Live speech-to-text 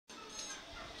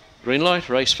Green light,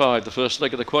 race 5, the first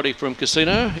leg of the quaddie from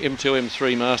Casino. M2,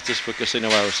 M3 Masters for Casino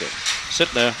RSF.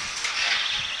 Set now.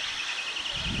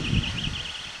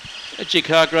 Magic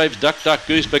Hargraves, Duck Duck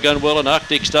Goose begun well, and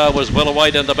Arctic Star was well away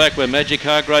down the back where Magic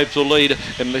Hargraves will lead.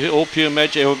 And All Pure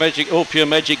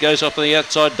Magic goes off on the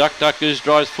outside. Duck Duck Goose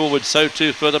drives forward, so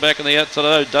too further back on the outside.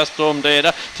 Oh, Dust Storm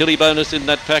Dan, Tilly Bonus in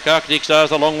that pack. Arctic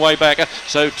Star's a long way back,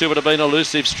 so too would have been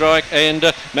Elusive Strike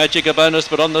and Magic a Bonus,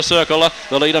 but on the circle,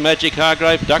 the leader Magic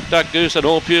Hargraves, Duck Duck Goose and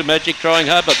All Pure Magic trying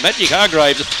hard, but Magic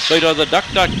Hargraves lead either Duck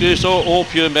Duck Goose or All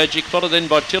Pure Magic, followed then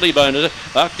by Tilly Bonus.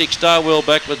 Arctic Star well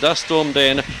back with Dust Storm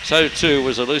Dan, so too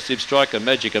was Elusive Strike and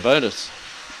Magic a Bonus.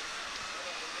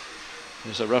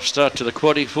 There's a rough start to the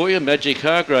quaddie for you. Magic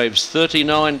Hargraves,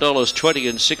 $39.20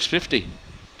 and $6.50.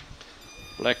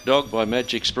 Black Dog by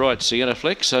Magic Sprite, Sienna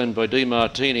Flex, owned by D.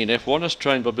 Martini and F. Wannis,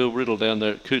 trained by Bill Riddle down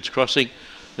there at Coots Crossing,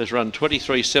 has run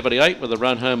 23.78 with a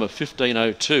run home of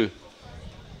 15.02.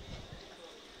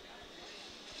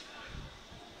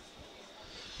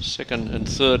 Second and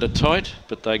third are tight,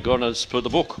 but they gone as per the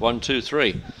book. 1, 2,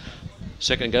 3.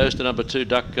 Second goes to number 2,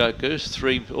 Duck Goose.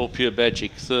 3, All Pure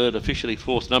Magic. Third, officially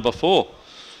fourth, number 4.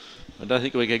 I don't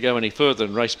think we can go any further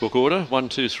in racebook order. 1,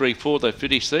 2, 3, 4. They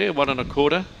finish there. 1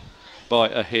 1/4 by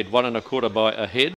a head. 1 1/4 by a head.